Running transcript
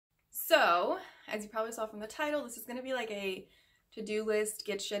So, as you probably saw from the title, this is going to be like a to-do list,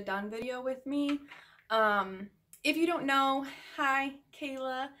 get shit done video with me. If you don't know, hi,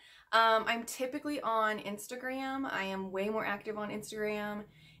 Kayla. I'm typically on Instagram. I am way more active on Instagram,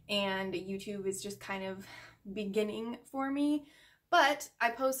 and YouTube is just kind of beginning for me. But I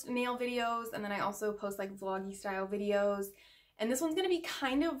post nail videos, and then I also post like vloggy style videos. And this one's going to be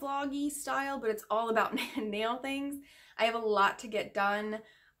kind of vloggy style, but it's all about nail things. I have a lot to get done.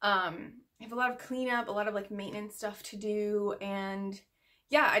 I have a lot of cleanup, a lot of like maintenance stuff to do, and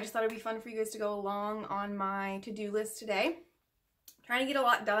yeah, I just thought it'd be fun for you guys to go along on my to-do list today. I'm trying to get a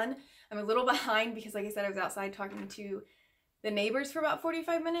lot done. I'm a little behind because, like I said, I was outside talking to the neighbors for about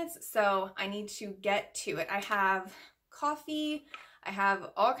 45 minutes, so I need to get to it. I have coffee, I have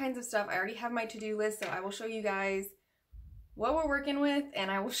all kinds of stuff. I already have my to-do list, so I will show you guys what we're working with,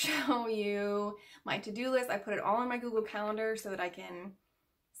 and I will show you my to-do list. I put it all in my Google Calendar so that I can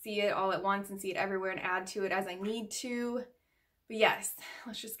see it all at once and see it everywhere and add to it as I need to. But yes,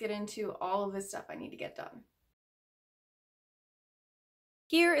 let's just get into all of this stuff I need to get done.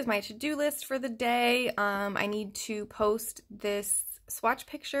 Here is my to-do list for the day. I need to post this swatch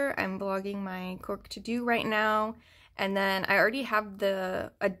picture. I'm vlogging my Cork to-do right now. And then I already have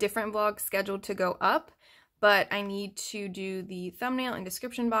a different vlog scheduled to go up, but I need to do the thumbnail and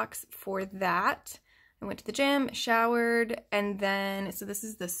description box for that. I went to the gym, showered, and then, so this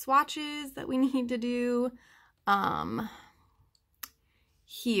is the swatches that we need to do.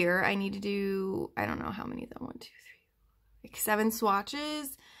 Here, I need to do, I don't know how many of them, 1, 2, 3, like 7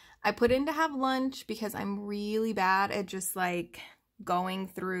 swatches. I put in to have lunch because I'm really bad at just like going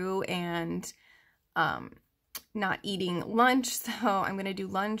through and not eating lunch. So I'm going to do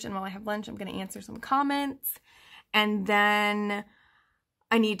lunch, and while I have lunch, I'm going to answer some comments. And then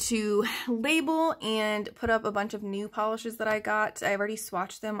I need to label and put up a bunch of new polishes that I got. I've already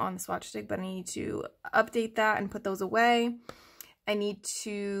swatched them on the swatch stick, but I need to update that and put those away. I need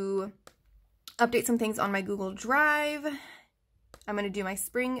to update some things on my Google Drive. I'm going to do my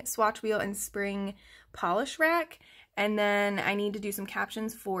spring swatch wheel and spring polish rack. And then I need to do some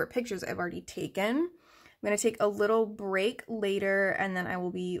captions for pictures I've already taken. I'm going to take a little break later, and then I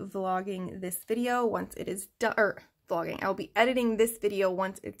will be vlogging this video once it is done, or vlogging. I'll be editing this video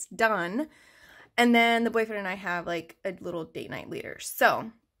once it's done. And then the boyfriend and I have like a little date night later.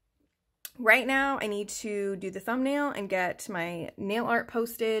 So right now I need to do the thumbnail and get my nail art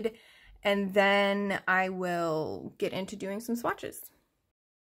posted, and then I will get into doing some swatches.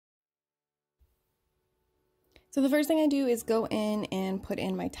 So the first thing I do is go in and put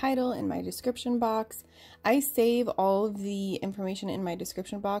in my title in my description box. I save all of the information in my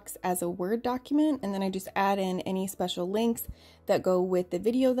description box as a Word document, and then I just add in any special links that go with the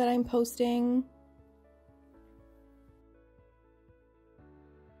video that I'm posting.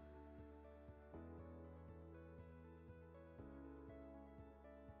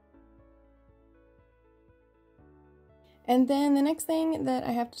 And then the next thing that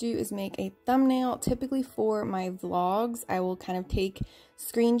I have to do is make a thumbnail. Typically for my vlogs, I will kind of take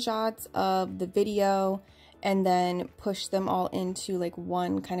screenshots of the video and then push them all into like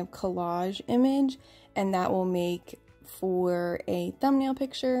one kind of collage image, and that will make for a thumbnail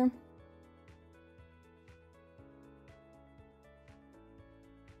picture.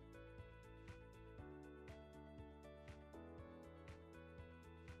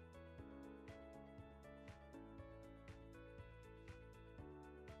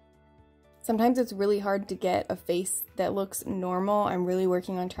 Sometimes it's really hard to get a face that looks normal. I'm really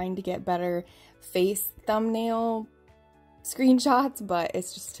working on trying to get better face thumbnail screenshots, but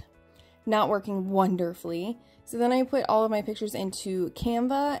it's just not working wonderfully. So then I put all of my pictures into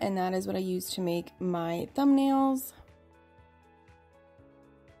Canva, and that is what I use to make my thumbnails.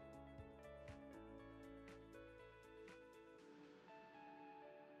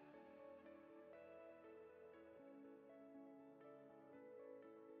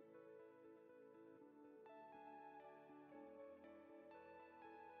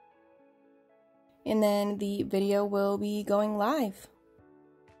 And then the video will be going live.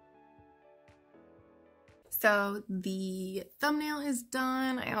 So the thumbnail is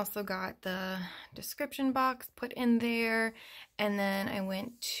done. I also got the description box put in there. And then I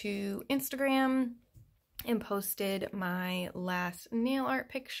went to Instagram and posted my last nail art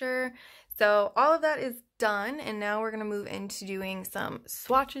picture. So all of that is done. And now we're going to move into doing some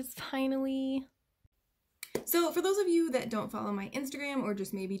swatches finally. So for those of you that don't follow my Instagram or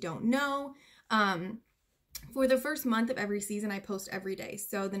just maybe don't know, for the first month of every season, I post every day.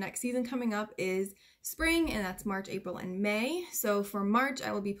 So the next season coming up is spring, and that's March, April, and May. So for March,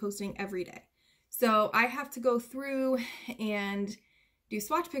 I will be posting every day. So I have to go through and do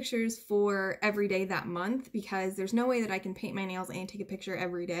swatch pictures for every day that month, because there's no way that I can paint my nails and take a picture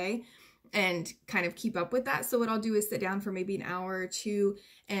every day and kind of keep up with that. So what I'll do is sit down for maybe an hour or two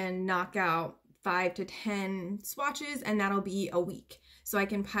and knock out 5 to 10 swatches, and that'll be a week. So I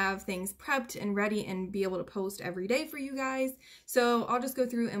can have things prepped and ready and be able to post every day for you guys. So I'll just go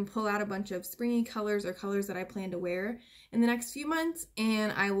through and pull out a bunch of springy colors or colors that I plan to wear in the next few months,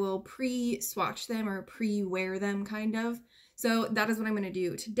 and I will pre-swatch them or pre-wear them kind of. So that is what I'm going to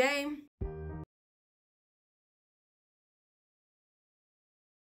do today.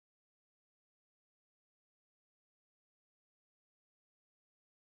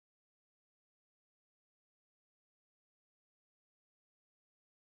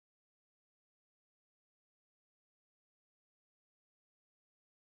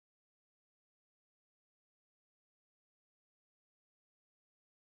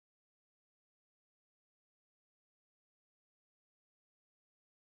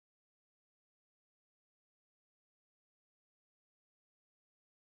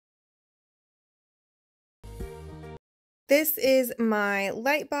 This is my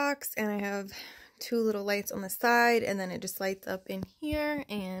light box, and I have 2 little lights on the side, and then it just lights up in here,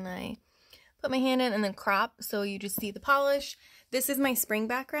 and I put my hand in and then crop so you just see the polish. This is my spring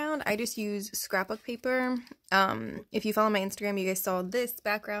background. I just use scrapbook paper. If you follow my Instagram, you guys saw this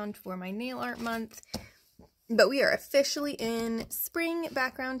background for my nail art month. But we are officially in spring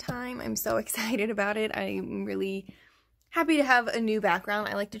background time. I'm so excited about it. I'm really happy to have a new background.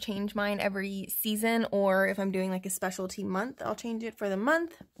 I like to change mine every season, or if I'm doing like a specialty month, I'll change it for the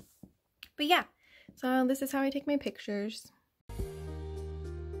month. But yeah, so this is how I take my pictures.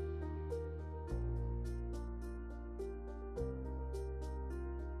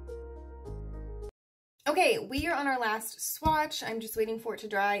 Okay, we are on our last swatch. I'm just waiting for it to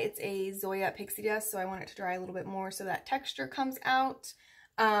dry. It's a Zoya pixie dust, so I want it to dry a little bit more so that texture comes out.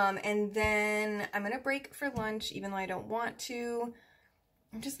 And then I'm gonna break for lunch, even though I don't want to.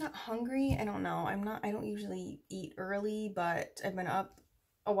 I'm just not hungry. I don't know. I don't usually eat early, but I've been up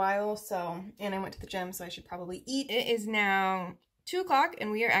a while, so, and I went to the gym, so I should probably eat. It is now 2 o'clock, and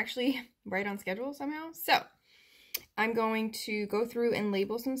we are actually right on schedule somehow. So I'm going to go through and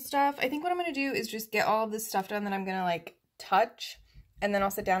label some stuff. I think what I'm gonna do is just get all of this stuff done that I'm gonna like touch, and then I'll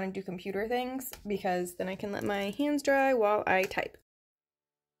sit down and do computer things, because then I can let my hands dry while I type.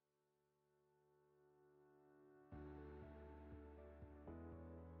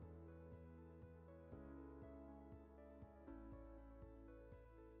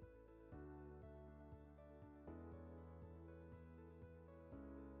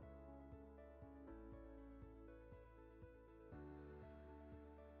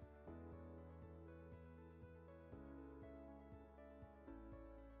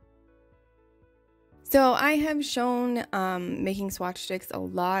 So I have shown making swatch sticks a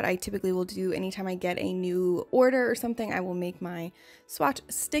lot. I typically will do, anytime I get a new order or something, I will make my swatch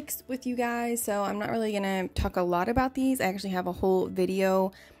sticks with you guys. So I'm not really gonna talk a lot about these. I actually have a whole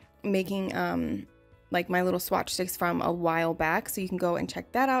video making like my little swatch sticks from a while back, so you can go and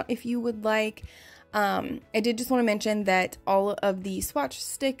check that out if you would like. I did just want to mention that all of the swatch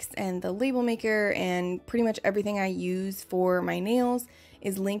sticks and the label maker and pretty much everything I use for my nails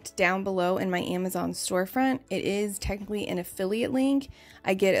is linked down below in my Amazon storefront. It is technically an affiliate link.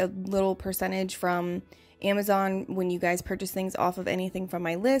 I get a little percentage from Amazon when you guys purchase things off of anything from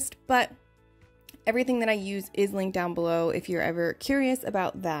my list, but everything that I use is linked down below if you're ever curious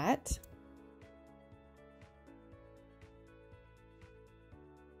about that.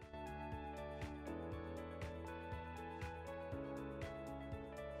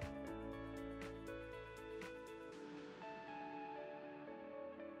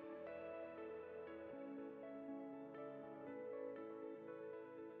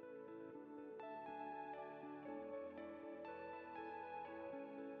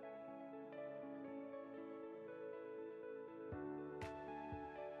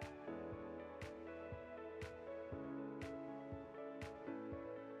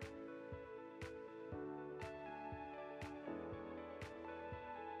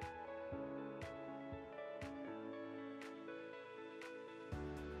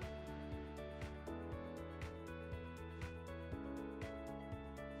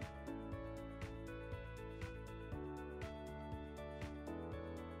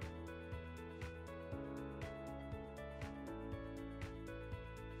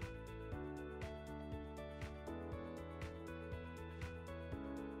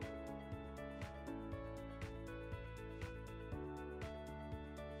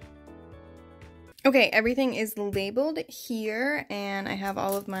 Okay, everything is labeled here, and I have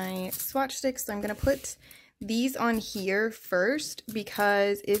all of my swatch sticks, so I'm going to put these on here first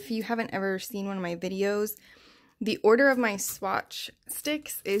because if you haven't ever seen one of my videos, the order of my swatch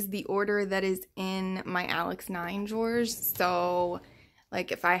sticks is the order that is in my Alex 9 drawers. So,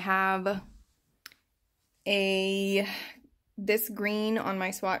 like if I have this green on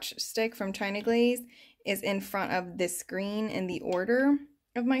my swatch stick from China Glaze is in front of this green in the order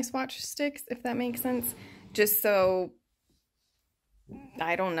of my swatch sticks, if that makes sense. Just so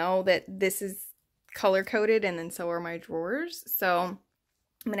I don't know that this is color coded and then so are my drawers. So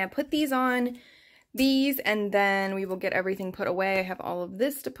I'm gonna put these on these and then we will get everything put away. I have all of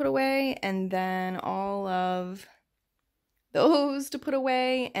this to put away and then all of those to put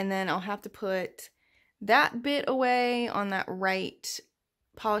away, and then I'll have to put that bit away on that right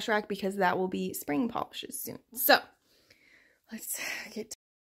polish rack because that will be spring polishes soon. So let's get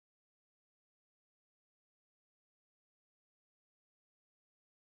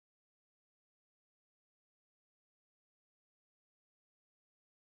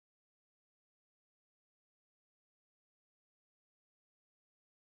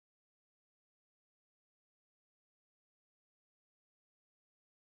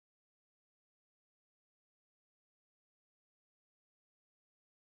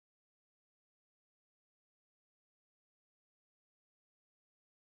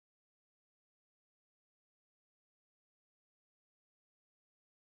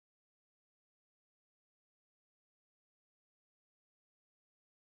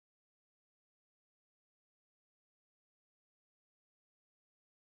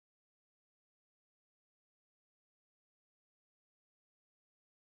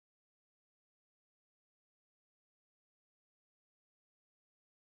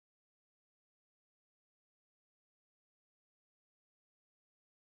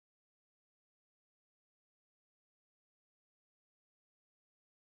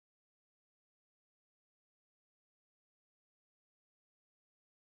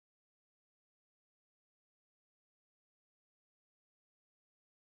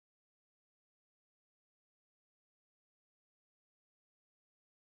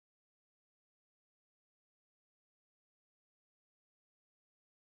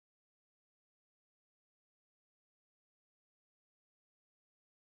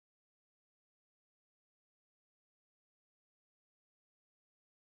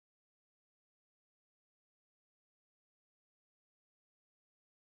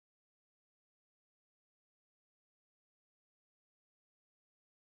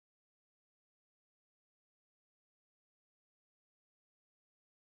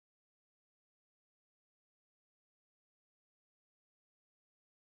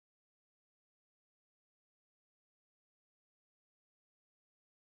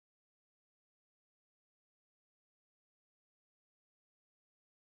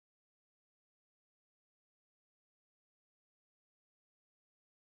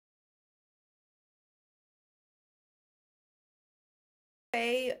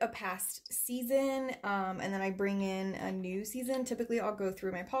a past season and then I bring in a new season. Typically I'll go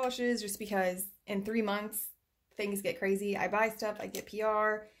through my polishes just because in 3 months things get crazy. I buy stuff, I get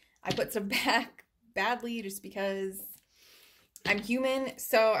PR, I put stuff back badly just because I'm human.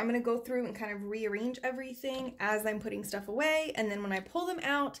 So I'm gonna go through and kind of rearrange everything as I'm putting stuff away, and then when I pull them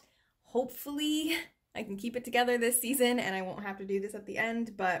out, hopefully I can keep it together this season and I won't have to do this at the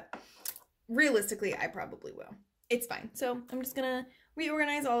end, but realistically I probably will. It's fine. So I'm just gonna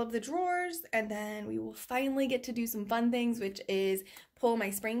reorganize all of the drawers and then we will finally get to do some fun things, which is pull my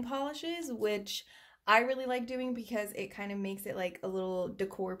spring polishes, which I really like doing because it kind of makes it like a little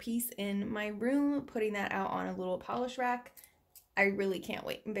decor piece in my room, putting that out on a little polish rack. I really can't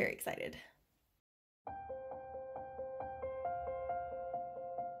wait. I'm very excited.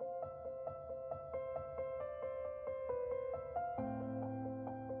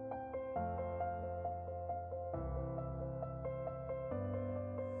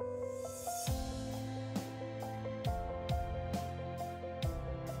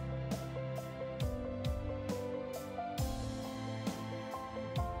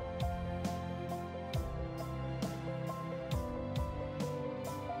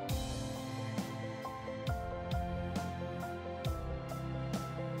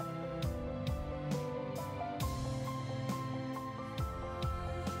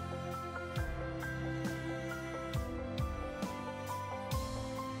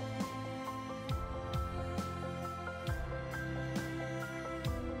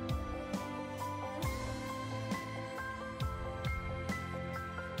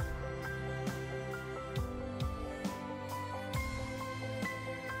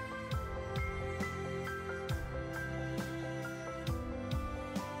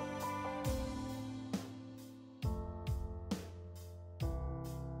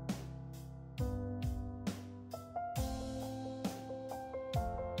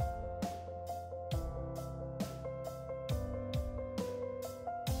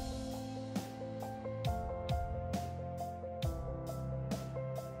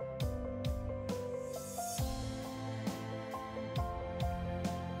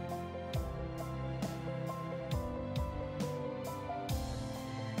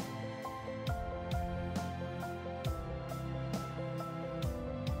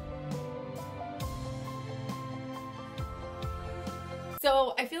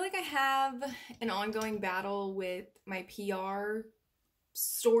 So I feel like I have an ongoing battle with my PR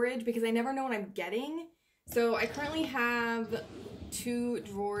storage because I never know what I'm getting. So I currently have 2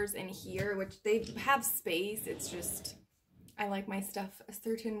 drawers in here, which they have space. It's just, I like my stuff a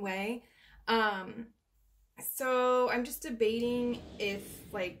certain way. So I'm just debating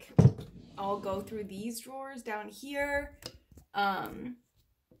if like I'll go through these drawers down here,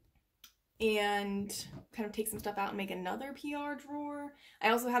 and kind of take some stuff out and make another PR drawer. I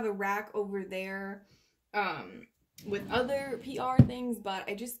also have a rack over there with other PR things, but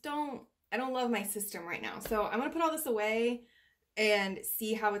I don't love my system right now. So I'm gonna put all this away and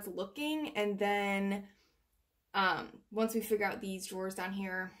see how it's looking, and then once we figure out these drawers down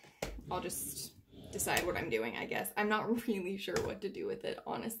here, I'll just decide what I'm doing, I guess. I'm not really sure what to do with it,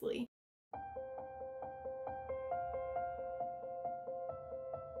 honestly.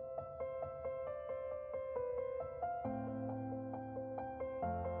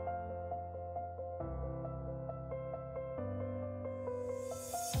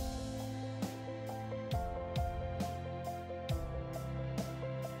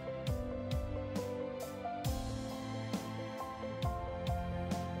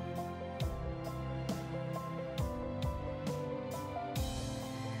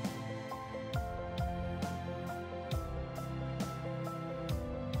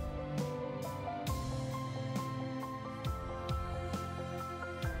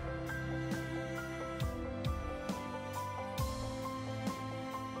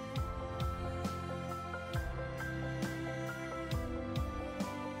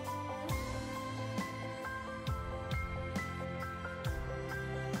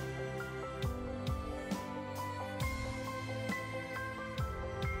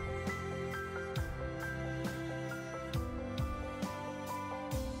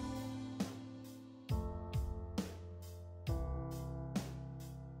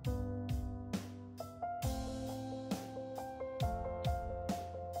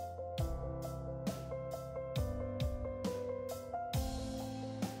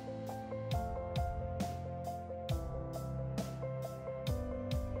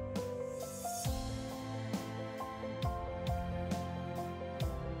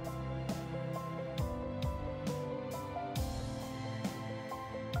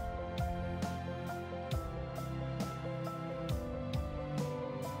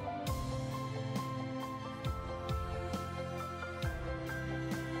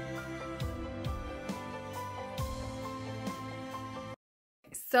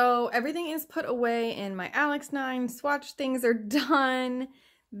 So everything is put away in my Alex 9. Swatch things are done.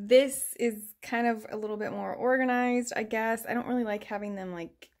 This is kind of a little bit more organized, I guess. I don't really like having them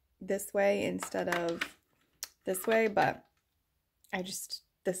like this way instead of this way, but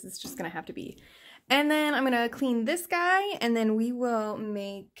this is just gonna have to be. And then I'm gonna clean this guy, and then we will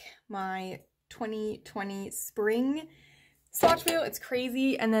make my 2020 spring swatch video. It's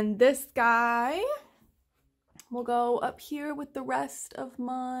crazy. And then this guy will go up here with the rest of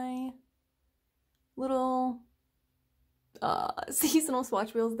my little seasonal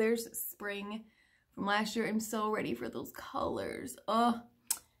swatch wheels. There's spring from last year. I'm so ready for those colors.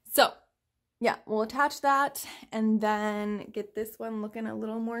 So yeah, we'll attach that and then get this one looking a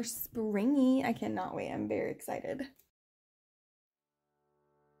little more springy. I cannot wait. I'm very excited.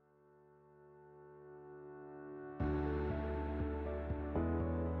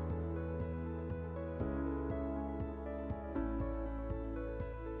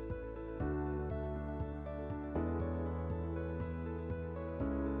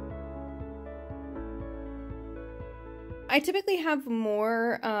 I typically have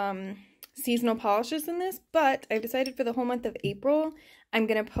more seasonal polishes than this, but I've decided for the whole month of April, I'm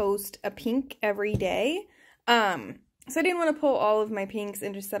going to post a pink every day. So I didn't want to pull all of my pinks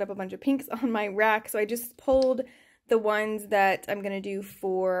and just set up a bunch of pinks on my rack, so I just pulled the ones that I'm going to do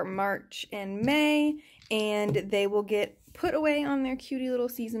for March and May, and they will get put away on their cutie little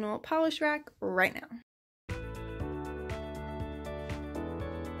seasonal polish rack right now.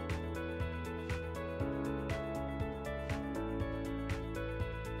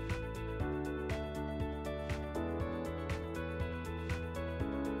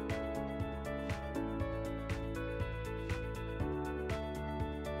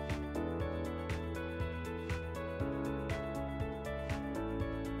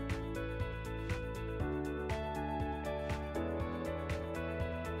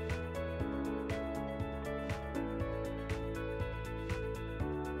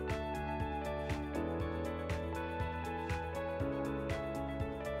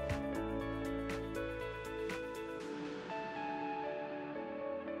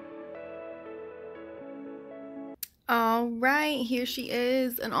 All right, here she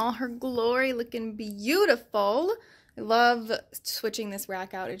is in all her glory, looking beautiful. I love switching this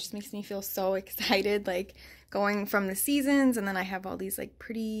rack out. It just makes me feel so excited, like going from the seasons, and then I have all these like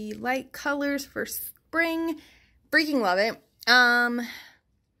pretty light colors for spring. Freaking love it.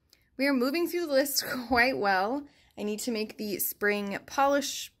 We are moving through the list quite well. I need to make the spring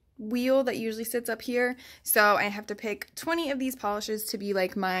polish wheel that usually sits up here, so I have to pick 20 of these polishes to be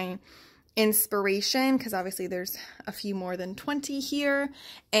like my inspiration, because obviously there's a few more than 20 here,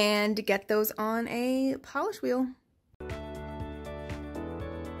 and get those on a polish wheel.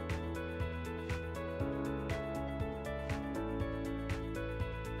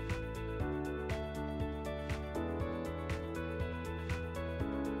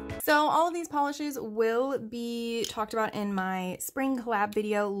 So all of these polishes will be talked about in my spring collab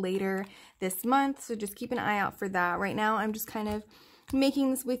video later this month, so just keep an eye out for that. Right now I'm just kind of making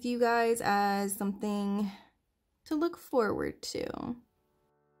this with you guys as something to look forward to.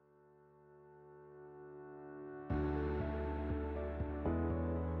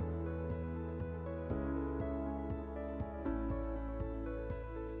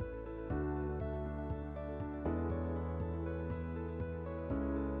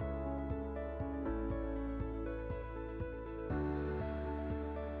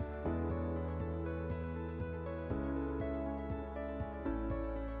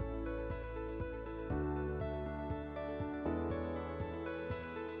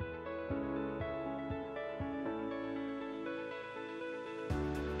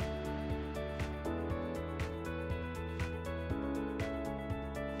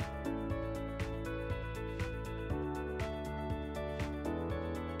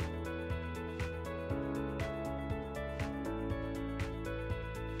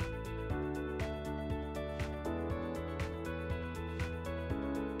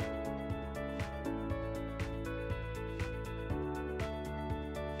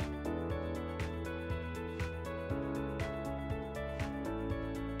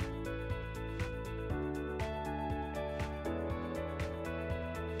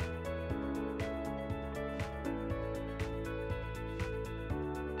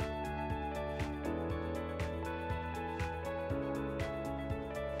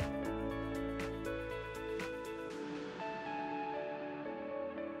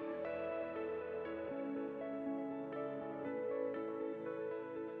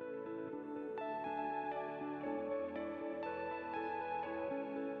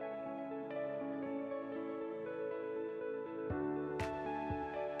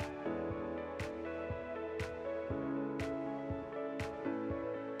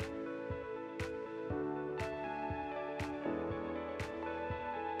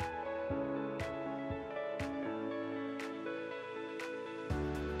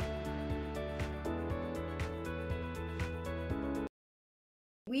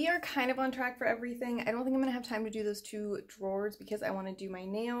 We are kind of on track for everything. I don't think I'm gonna have time to do those 2 drawers because I want to do my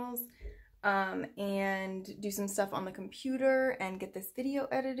nails and do some stuff on the computer and get this video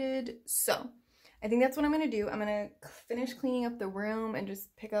edited. So I think that's what I'm gonna do. I'm gonna finish cleaning up the room and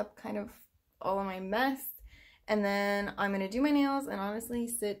just pick up kind of all of my mess, and then I'm gonna do my nails and honestly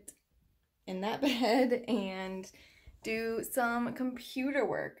sit in that bed and do some computer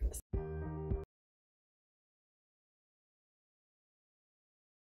work.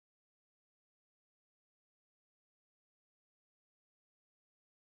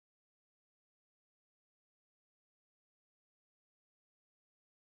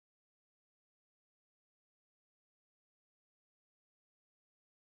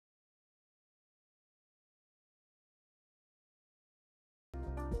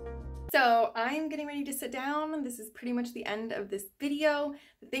 So I'm getting ready to sit down. This is pretty much the end of this video.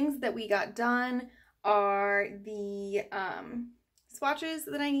 The things that we got done are the swatches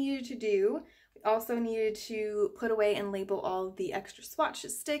that I needed to do. We also needed to put away and label all of the extra swatch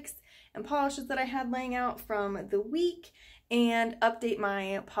sticks and polishes that I had laying out from the week, and update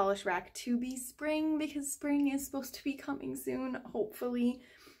my polish rack to be spring because spring is supposed to be coming soon, hopefully.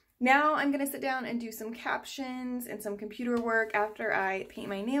 Now I'm going to sit down and do some captions and some computer work after I paint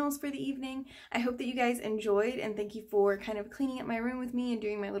my nails for the evening. I hope that you guys enjoyed, and thank you for kind of cleaning up my room with me and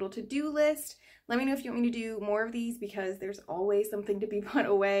doing my little to-do list. Let me know if you want me to do more of these because there's always something to be put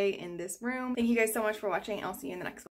away in this room. Thank you guys so much for watching. I'll see you in the next one.